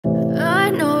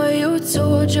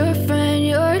told your friend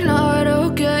you're not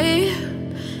okay,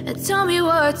 and tell me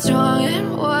what's wrong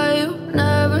and why you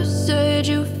never said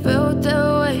you felt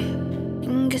that way.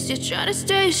 And guess you're trying to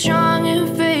stay strong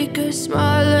and fake a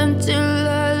smile until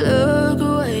I look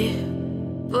away.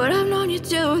 But I've known you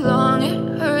too long,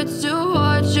 it hurts to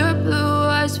watch your blue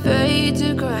eyes fade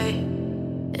to gray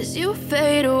as you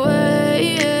fade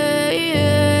away,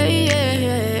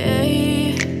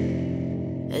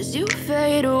 as you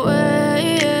fade away.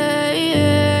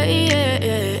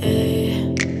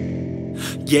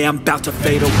 Yeah, I'm about to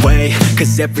fade away,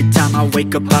 cause every time I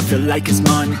wake up I feel like it's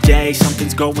Monday.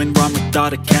 Something's going wrong with all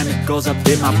the chemicals up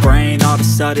in my brain. All of a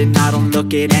sudden I don't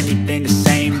look at anything the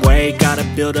same way. Got a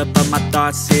buildup of my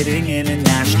thoughts sitting in an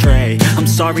ashtray. I'm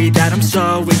sorry that I'm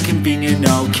so inconvenient,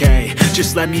 okay.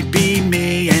 Just let me be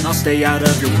me and I'll stay out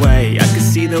of your way. I can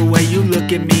see the way you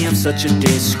look at me, I'm such a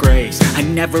disgrace. I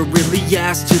never really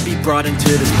asked to be brought into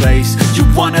this place. You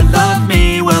wanna love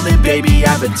me? Well then baby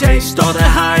have a taste. All the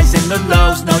highs and the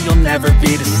lows, no, you'll never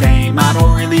be the same. I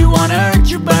don't really wanna hurt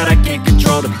you, but I can't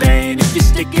control the pain. If you're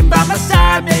sticking by my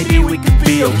side, maybe we could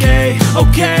be okay.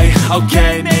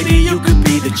 Okay, maybe you could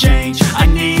be the change I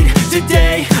need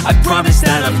today. I promise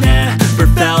that I've never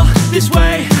felt this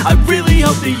way. I really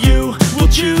hope that you will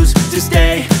choose to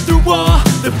stay through all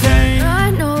the pain.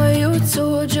 I know you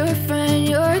told your friend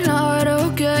you're not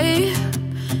okay,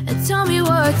 and tell me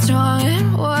what's wrong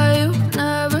and why you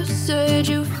never said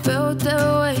you felt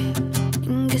that way.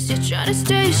 Guess you're trying to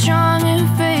stay strong and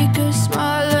fake a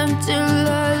smile until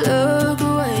I look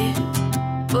away.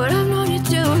 But I've known you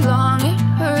too long, it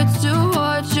hurts to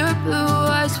watch your blue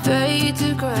eyes fade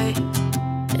to gray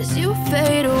as you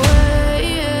fade away,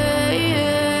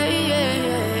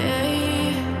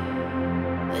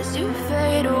 as you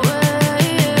fade away,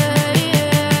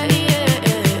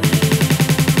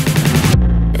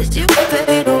 as you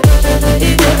fade away.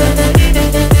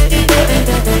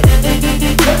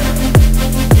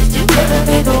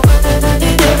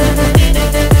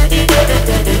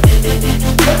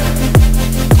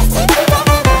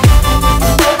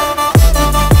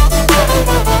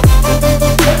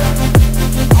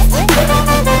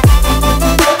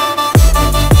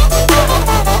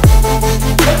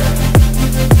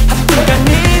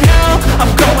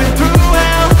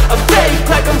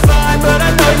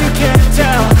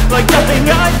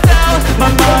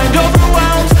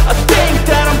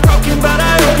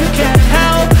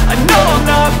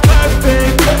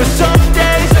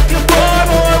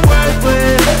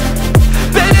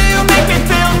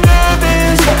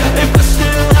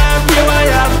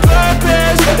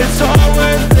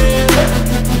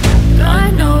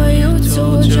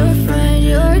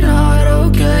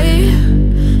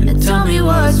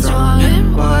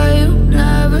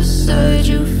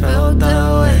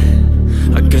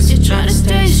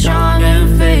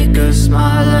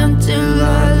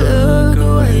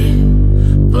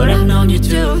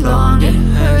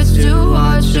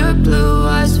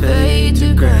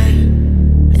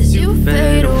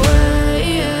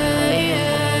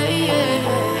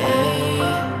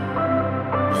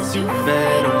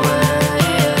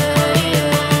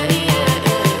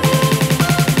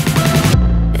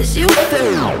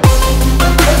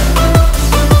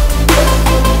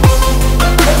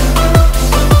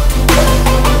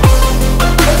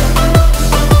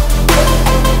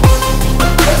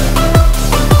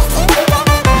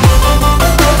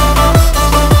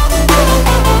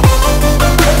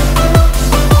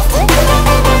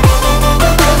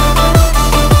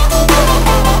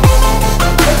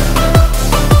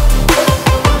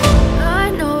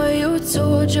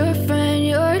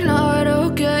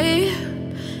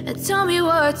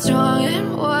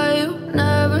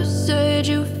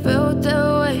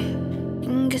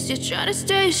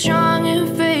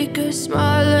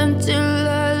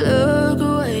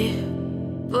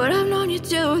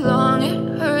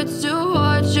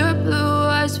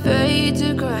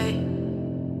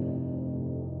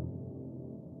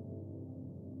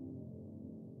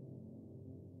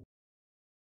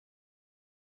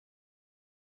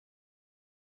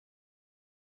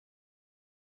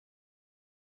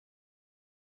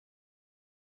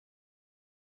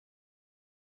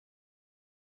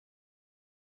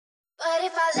 But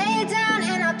if I lay down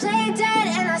and I play dead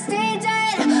and I stay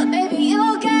dead, maybe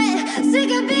you'll get sick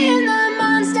of being the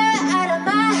monster out of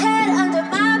my head, under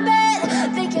my bed.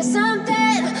 Think you're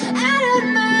something out of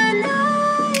my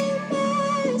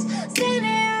nightmares. See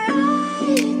me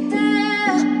right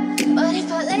there. But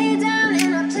if I lay down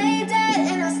and I play dead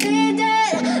and I stay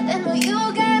dead, then will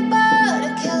you get bored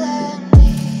of killing me?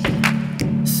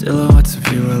 Silhouettes of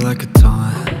you are like a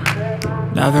taunt.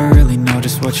 Never really know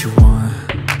just what you want.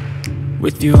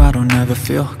 With you I don't ever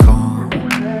feel calm.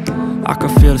 I can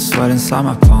feel the sweat inside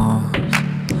my palms.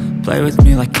 Play with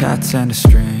me like cats and a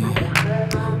string.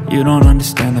 You don't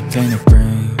understand the pain it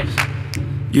brings.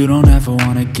 You don't ever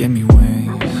wanna give me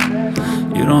wings.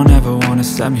 You don't ever wanna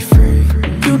set me free.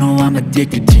 You know I'm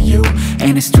addicted to you,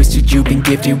 and it's twisted, you've been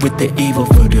gifted with the evil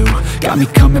voodoo. Got me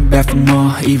coming back for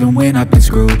more, even when I've been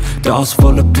screwed. Dolls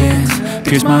full of pins,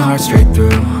 pierce my heart straight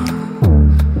through.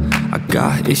 I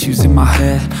got issues in my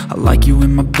head, I like you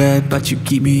in my bed, but you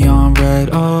keep me on red.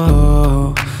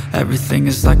 Oh, everything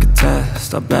is like a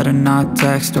test, I better not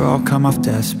text or I'll come off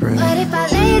desperate. But if I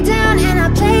lay down and I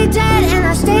play dead and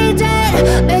I stay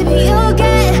dead, baby, you'll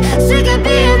get sick of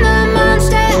being the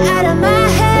monster out of my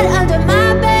head, under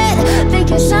my bed. Think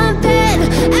you're something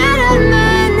out of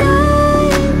my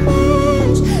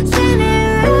nightmares,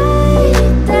 standing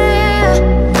right there.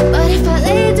 But if I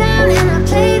lay down and I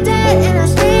play dead and I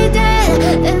stay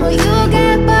dead, then will you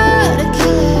get bored of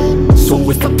killing me? So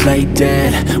if I play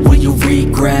dead, will you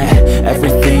regret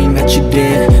everything that you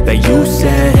did, that you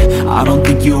said? I don't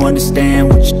think you understand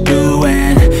what you're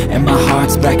doing, and my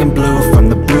heart's black and blue from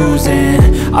the bruising.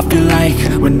 I feel like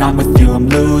when I'm with you I'm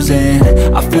losing.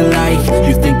 I feel like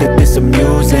you think that this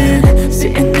amusing,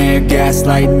 sitting there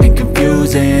gaslighting and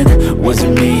confusing. Was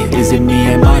it me? Is it me?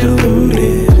 Am I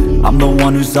deluded? I'm the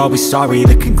one who's always sorry,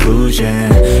 the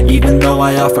conclusion, even though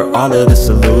I offer all of the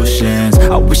solutions.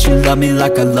 I wish you loved me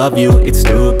like I love you, it's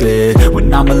stupid.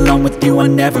 When I'm alone with you I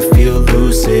never feel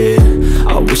lucid.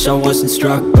 I wish I wasn't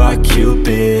struck by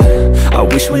Cupid. I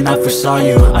wish when I first saw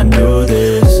you I knew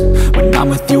this. When I'm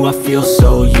with you I feel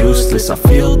so useless, I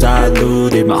feel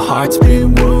diluted, my heart's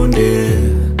been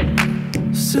wounded.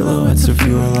 Silhouettes of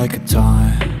you are like a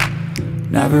taunt,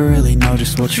 never really know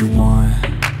just what you want.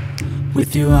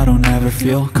 With you I don't ever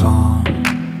feel calm,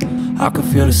 I can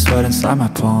feel the sweat inside my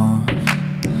palms.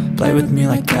 Play with me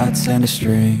like cats and a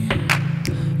string.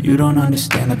 You don't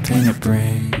understand the pain it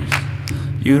brings.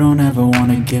 You don't ever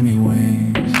wanna give me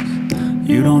wings.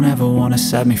 You don't ever wanna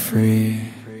set me free.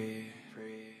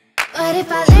 But if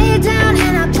I lay down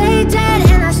and I play dead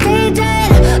and I stay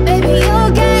dead, baby,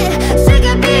 you'll get sick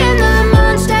of being the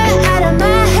monster out of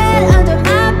my head, under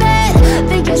my bed.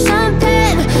 Think you're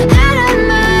something out of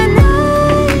my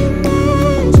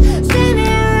nightmares,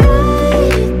 standing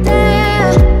right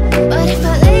there. But if I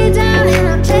lay down and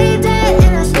I play dead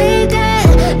and I stay dead,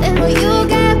 then will you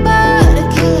get bored of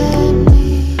killing me?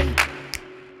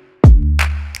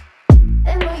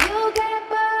 Then will you get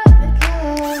bored of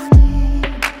killing me?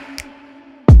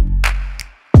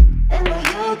 Then will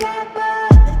you get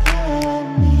bored of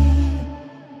killing me?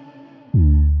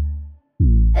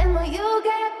 Then will you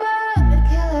get bored of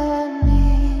killing me?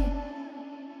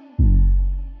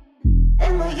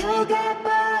 Then will you get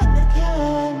bored of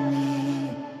killing me?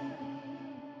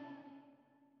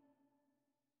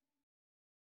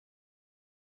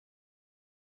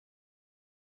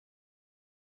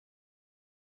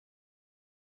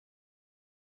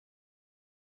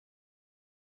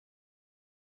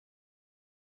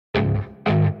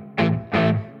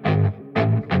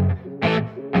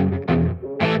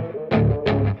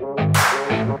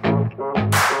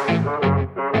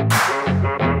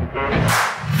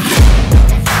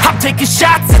 I'm taking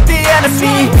shots at the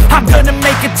enemy, I'm gonna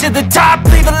make it to the top,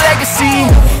 leave a legacy.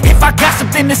 If I got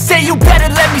something to say, you better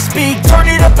let me speak. Turn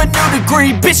it up a new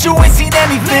degree, bitch, you ain't seen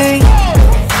anything.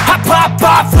 I pop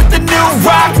off with the new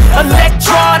rock,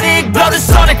 electronic, blow the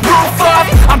sonic roof up.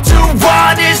 I'm too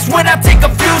honest when I take a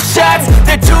few shots,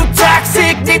 they're too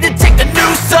toxic, need to take a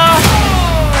new song.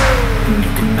 And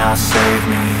you cannot save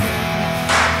me,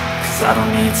 cause I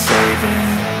don't need saving.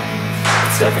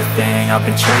 It's everything I've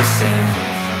been chasing,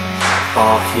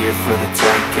 all here for the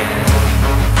taking.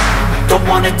 Don't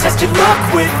wanna test your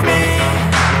luck with me,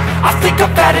 I think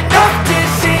I've had enough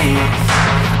disease.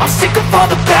 I'm sick of all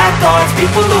the bad thoughts,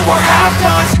 people who are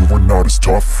half-nots. You are not as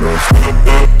tough as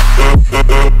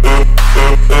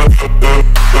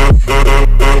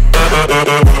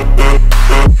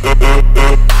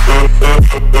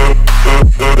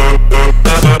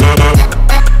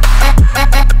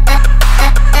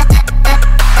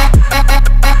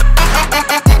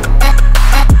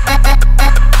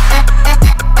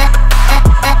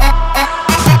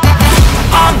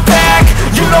I'm back,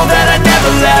 you know that I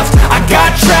never left. I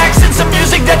got tracks and some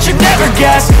music that you never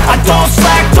guessed. I don't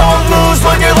slack, don't lose,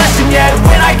 learn your lesson yet.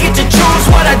 When I get to choose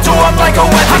what I do, I'm like a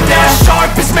weapon. I'm not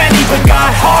sharp as many, but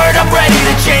got hard, I'm ready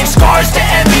to change. Scars to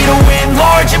envy, to win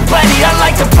large and plenty. I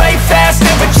like to play fast,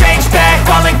 never change back.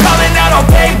 Calling out, I'll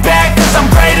pay back, cause I'm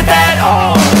great at that.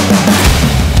 Oh,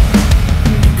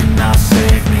 you cannot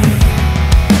save me,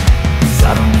 cause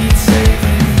I don't need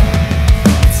saving.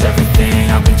 It's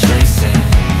everything I've been chasing,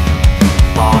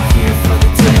 all here for the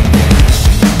taking.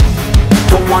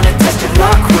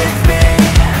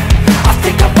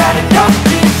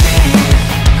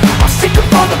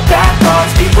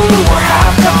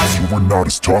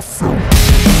 I felt